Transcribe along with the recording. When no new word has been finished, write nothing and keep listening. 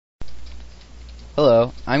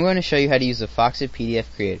Hello, I'm going to show you how to use the Foxit PDF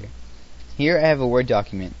Creator. Here I have a Word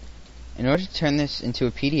document. In order to turn this into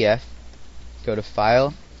a PDF, go to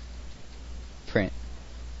File, Print.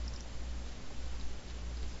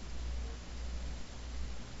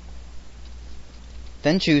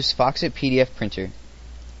 Then choose Foxit PDF Printer.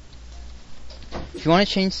 If you want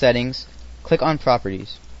to change settings, click on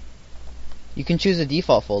Properties. You can choose a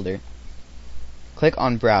default folder. Click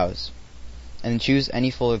on Browse, and choose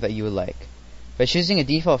any folder that you would like. By choosing a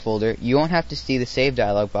default folder, you won't have to see the Save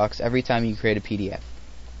dialog box every time you create a PDF.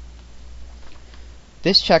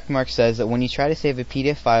 This checkmark says that when you try to save a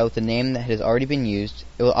PDF file with a name that has already been used,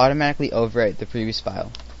 it will automatically overwrite the previous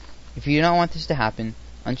file. If you do not want this to happen,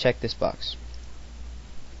 uncheck this box.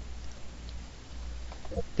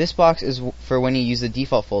 This box is for when you use the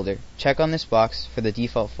default folder. Check on this box for the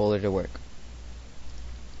default folder to work.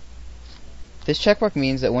 This checkmark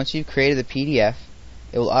means that once you've created the PDF,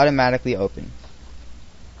 it will automatically open.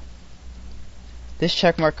 This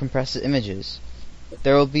checkmark compresses images.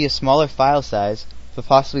 There will be a smaller file size, but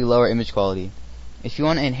possibly lower image quality. If you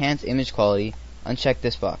want to enhance image quality, uncheck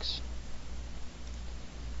this box.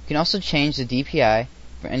 You can also change the DPI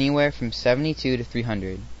from anywhere from 72 to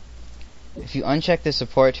 300. If you uncheck the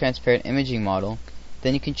Support Transparent Imaging model,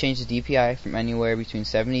 then you can change the DPI from anywhere between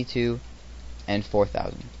 72 and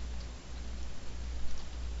 4000.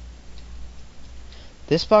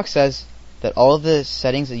 This box says that all of the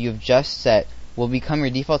settings that you have just set will become your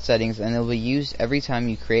default settings and they'll be used every time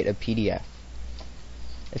you create a PDF.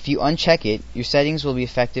 If you uncheck it, your settings will be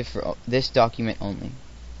effective for this document only.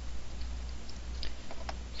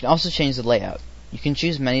 You can also change the layout. You can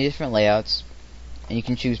choose many different layouts, and you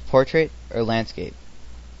can choose portrait or landscape.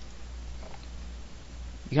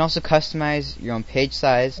 You can also customize your own page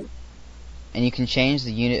size, and you can change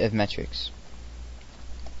the unit of metrics.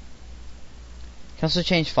 You can also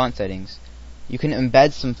change font settings. You can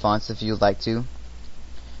embed some fonts if you would like to,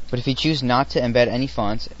 but if you choose not to embed any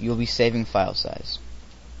fonts, you will be saving file size.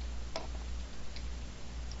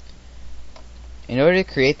 In order to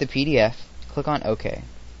create the PDF, click on OK.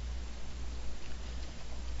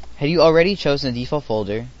 Had you already chosen a default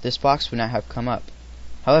folder, this box would not have come up.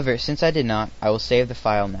 However, since I did not, I will save the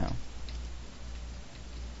file now.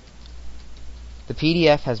 The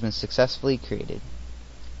PDF has been successfully created.